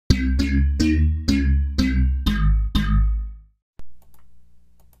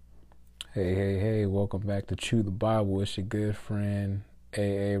Hey, hey, hey, welcome back to Chew the Bible. It's your good friend,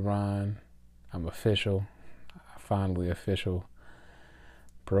 A.A. Ron. I'm official, finally official.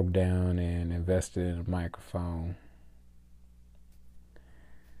 Broke down and invested in a microphone.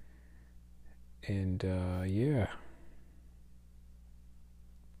 And yeah,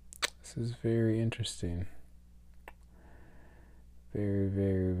 this is very interesting. Very,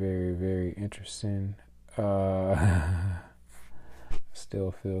 very, very, very interesting.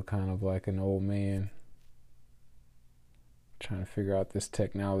 Still feel kind of like an old man trying to figure out this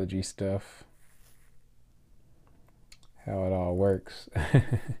technology stuff, how it all works.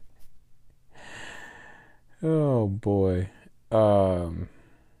 Oh boy. Um,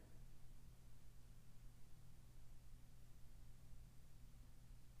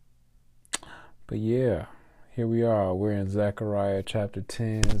 but yeah, here we are. We're in Zechariah chapter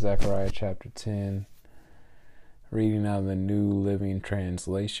 10. Zechariah chapter 10, reading out of the New Living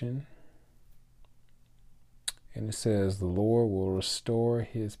Translation. And it says, the Lord will restore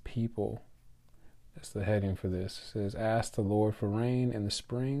his people. That's the heading for this. It says, ask the Lord for rain in the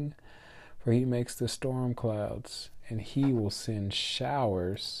spring, for he makes the storm clouds, and he will send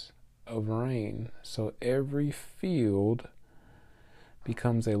showers of rain, so every field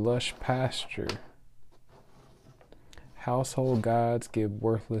becomes a lush pasture. Household gods give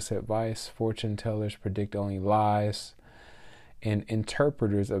worthless advice, fortune tellers predict only lies, and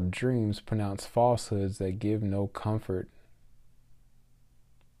interpreters of dreams pronounce falsehoods that give no comfort.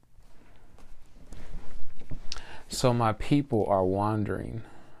 So my people are wandering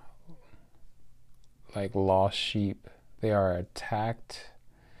like lost sheep. They are attacked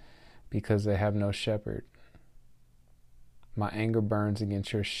because they have no shepherd. My anger burns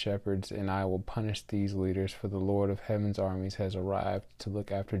against your shepherds, and I will punish these leaders, for the Lord of heaven's armies has arrived to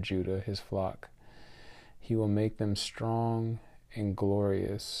look after Judah, his flock. He will make them strong and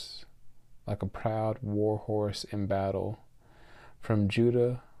glorious, like a proud war horse in battle. From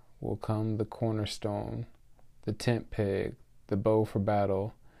Judah will come the cornerstone, the tent peg, the bow for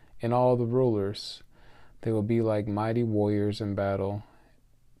battle, and all the rulers. They will be like mighty warriors in battle,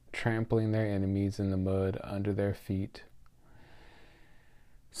 trampling their enemies in the mud under their feet.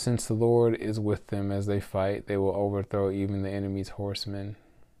 Since the Lord is with them as they fight, they will overthrow even the enemy's horsemen.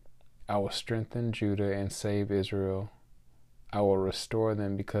 I will strengthen Judah and save Israel. I will restore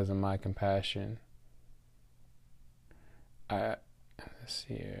them because of my compassion. Let's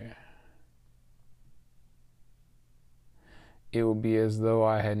see here. It will be as though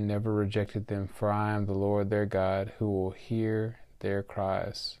I had never rejected them, for I am the Lord their God, who will hear their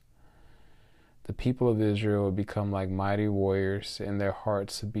cries. The people of Israel will become like mighty warriors, and their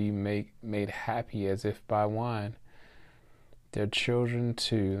hearts will be made happy as if by wine. Their children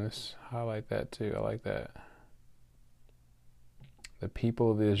too. Let's highlight that too. I like that. The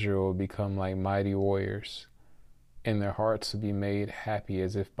people of Israel will become like mighty warriors, and their hearts will be made happy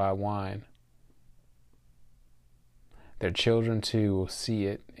as if by wine. Their children too will see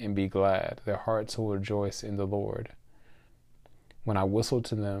it and be glad. Their hearts will rejoice in the Lord. When I whistle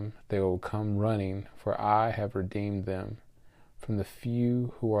to them, they will come running, for I have redeemed them. From the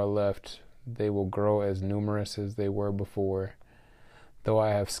few who are left, they will grow as numerous as they were before. Though I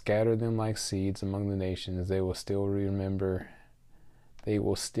have scattered them like seeds among the nations, they will still remember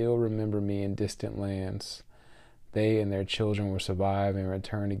me in distant lands. They and their children will survive and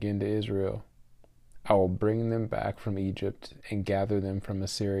return again to Israel. I will bring them back from Egypt and gather them from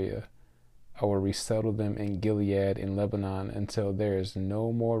Assyria. I will resettle them in Gilead and Lebanon until there is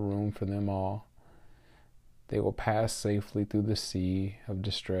no more room for them all. They will pass safely through the sea of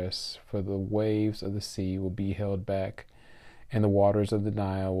distress, for the waves of the sea will be held back, and the waters of the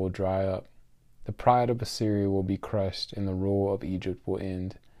Nile will dry up. The pride of Assyria will be crushed, and the rule of Egypt will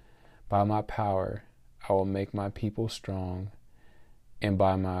end. By my power I will make my people strong, and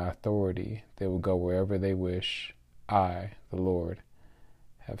by my authority they will go wherever they wish. I, the Lord,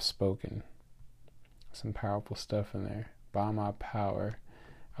 have spoken. Some powerful stuff in there. By my power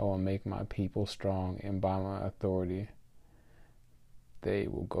I will make my people strong, and by my authority they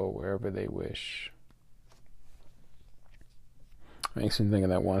will go wherever they wish. Makes me think of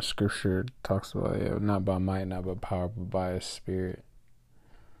that one scripture talks about not by might, not by power, but by his spirit.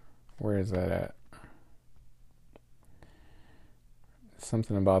 Where is that at?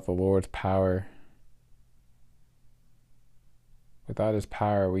 Something about the Lord's power. Without his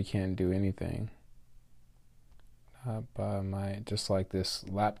power, we can't do anything. Not by might. Just like this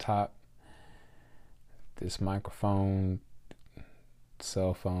laptop, this microphone,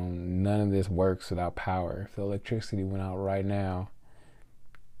 cell phone, none of this works without power. If the electricity went out right now,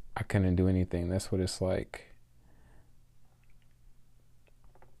 I couldn't do anything. That's what it's like.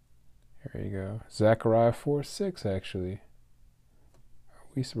 There you go. Zechariah 4:6, actually.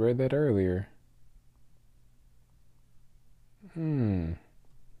 We read that earlier. I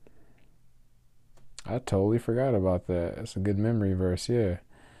totally forgot about that. That's a good memory verse, yeah.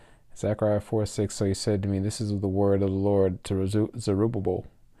 Zechariah 4:6. So he said to me, this is the word of the Lord to Zerubbabel.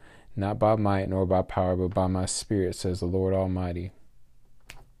 Not by might nor by power, but by my spirit, says the Lord Almighty.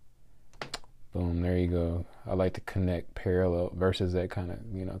 Boom, there you go. I like to connect parallel verses that kind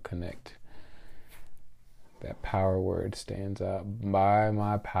of, connect. That power word stands out. By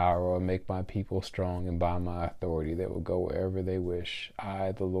my power will make my people strong, and by my authority they will go wherever they wish.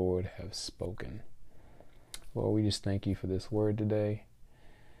 I, the Lord, have spoken. Lord, we just thank you for this word today.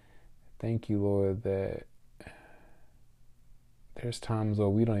 Thank you, Lord, that there's times where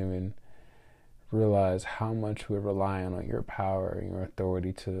we don't even realize how much we're relying on your power and your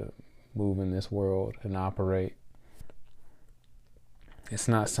authority to move in this world and operate. It's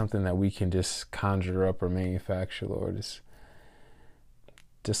not something that we can just conjure up or manufacture, Lord. It's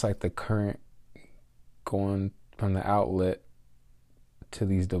just like the current going from the outlet to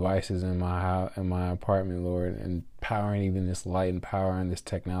these devices in my house, in my apartment, Lord, and powering even this light and powering this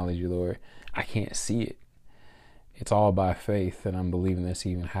technology, Lord. I can't see it. It's all by faith, and I'm believing that's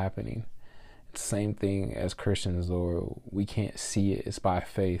even happening. It's the same thing as Christians, Lord. We can't see it. It's by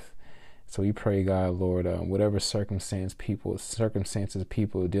faith. So we pray, God, Lord, whatever circumstances people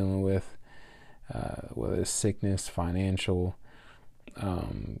are dealing with, whether it's sickness, financial,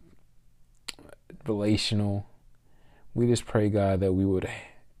 relational, we just pray, God, that we would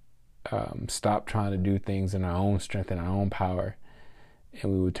stop trying to do things in our own strength and our own power,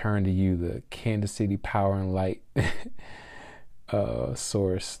 and we would turn to you, the Kansas City Power and Light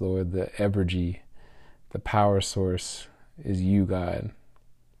source, Lord, the Evergy, the power source is you, God.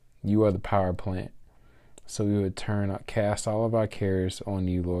 You are the power plant. So we would cast all of our cares on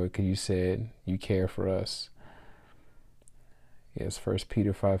you, Lord, because you said you care for us. Yes, 1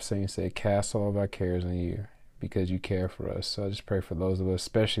 Peter 5:7 said, cast all of our cares on you because you care for us. So I just pray for those of us,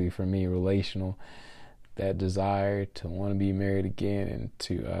 especially for me, relational, that desire to want to be married again and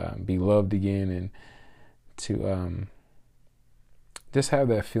to be loved again, and to just have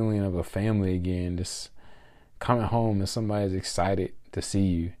that feeling of a family again, just coming home and somebody's excited to see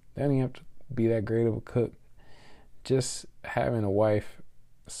you. They don't even have to be that great of a cook. Just having a wife,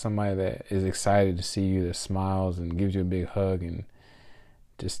 somebody that is excited to see you, that smiles and gives you a big hug and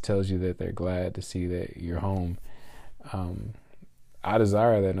just tells you that they're glad to see that you're home. I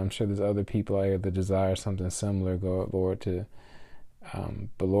desire that, and I'm sure there's other people out here that desire something similar, Lord,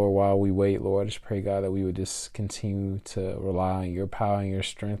 but Lord, while we wait, Lord, I just pray, God, that we would just continue to rely on your power and your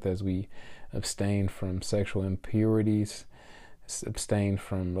strength as we abstain from sexual impurities, abstain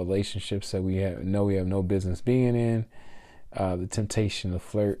from relationships that we have no business being in, the temptation to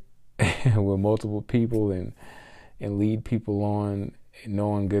flirt with multiple people and lead people on,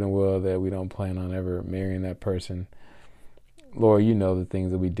 knowing good and well that we don't plan on ever marrying that person. Lord, you know the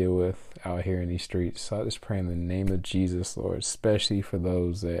things that we deal with out here in these streets. So I just pray in the name of Jesus, Lord, especially for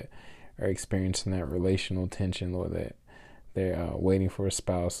those that are experiencing that relational tension, Lord, that they're waiting for a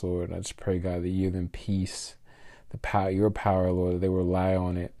spouse, Lord. I just pray, God, that you give them peace, your power, Lord, that they rely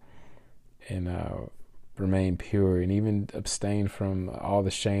on it and remain pure, and even abstain from all the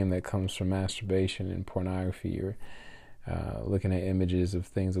shame that comes from masturbation and pornography, or looking at images of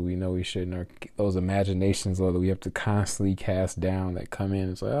things that we know we shouldn't, or those imaginations, Lord, that we have to constantly cast down that come in.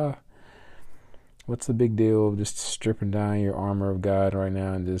 It's like, what's the big deal of just stripping down your armor of God right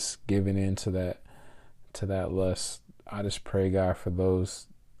now and just giving in to that lust? I just pray, God, for those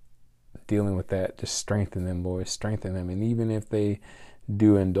dealing with that, just strengthen them, Lord, strengthen them. And even if they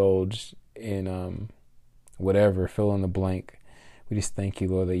do indulge in whatever, fill in the blank, we just thank you,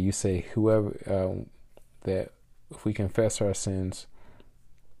 Lord, that you say whoever that if we confess our sins,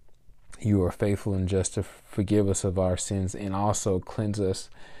 you are faithful and just to forgive us of our sins and also cleanse us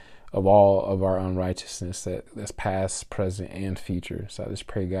of all of our unrighteousness that's past, present, and future. So I just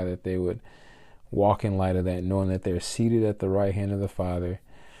pray, God, that they would walk in light of that, knowing that they're seated at the right hand of the Father.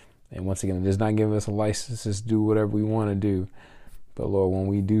 And once again, it does not give us a license to do whatever we want to do. But Lord, when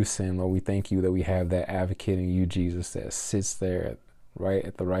we do sin, Lord, we thank you that we have that advocate in you, Jesus, that sits there right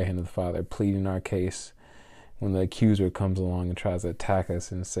at the right hand of the Father, pleading our case. When the accuser comes along and tries to attack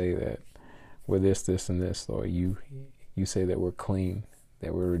us and say that we're this, and this, Lord, you say that we're clean,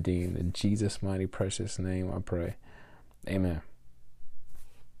 that we're redeemed. In Jesus' mighty precious name I pray. Amen.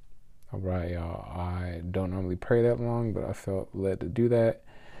 All right, y'all. I don't normally pray that long, but I felt led to do that.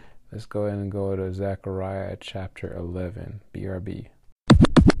 Let's go ahead and go to Zechariah chapter 11, BRB.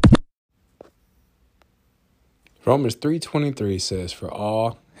 Romans 3:23 says, "For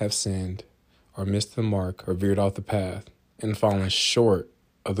all have sinned or missed the mark or veered off the path and fallen short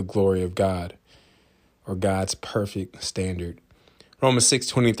of the glory of God or God's perfect standard. Romans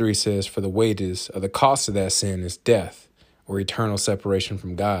 6:23 says, for the wages of the cost of that sin is death or eternal separation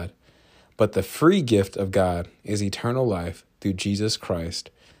from God. But the free gift of God is eternal life through Jesus Christ,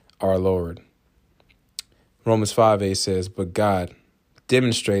 our Lord. Romans 5:8 says, but God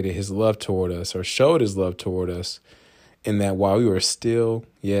demonstrated his love toward us, or showed his love toward us, in that while we were still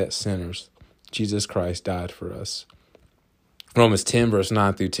yet sinners, Jesus Christ died for us. Romans 10 verse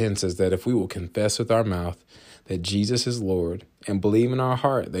 9 through 10 says that if we will confess with our mouth that Jesus is Lord and believe in our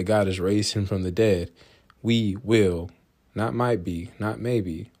heart that God has raised him from the dead, we will, not might be, not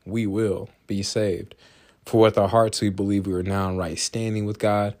maybe, we will be saved. For with our hearts we believe we are now in right standing with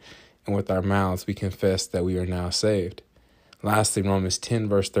God, and with our mouths we confess that we are now saved. Lastly, Romans 10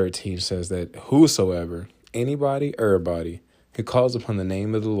 verse 13 says that whosoever, anybody, everybody, who calls upon the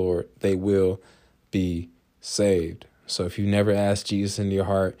name of the Lord, they will be saved. So if you've never asked Jesus into your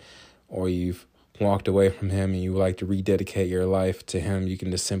heart, or you've walked away from him and you would like to rededicate your life to him, you can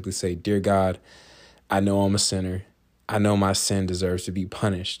just simply say, dear God, I know I'm a sinner. I know my sin deserves to be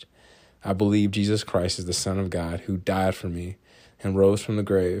punished. I believe Jesus Christ is the Son of God who died for me and rose from the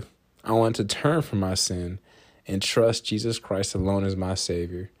grave. I want to turn from my sin and trust Jesus Christ alone as my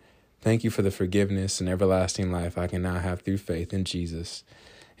Savior. Thank you for the forgiveness and everlasting life I can now have through faith in Jesus.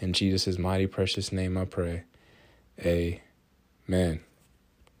 In Jesus' mighty precious name I pray. Amen.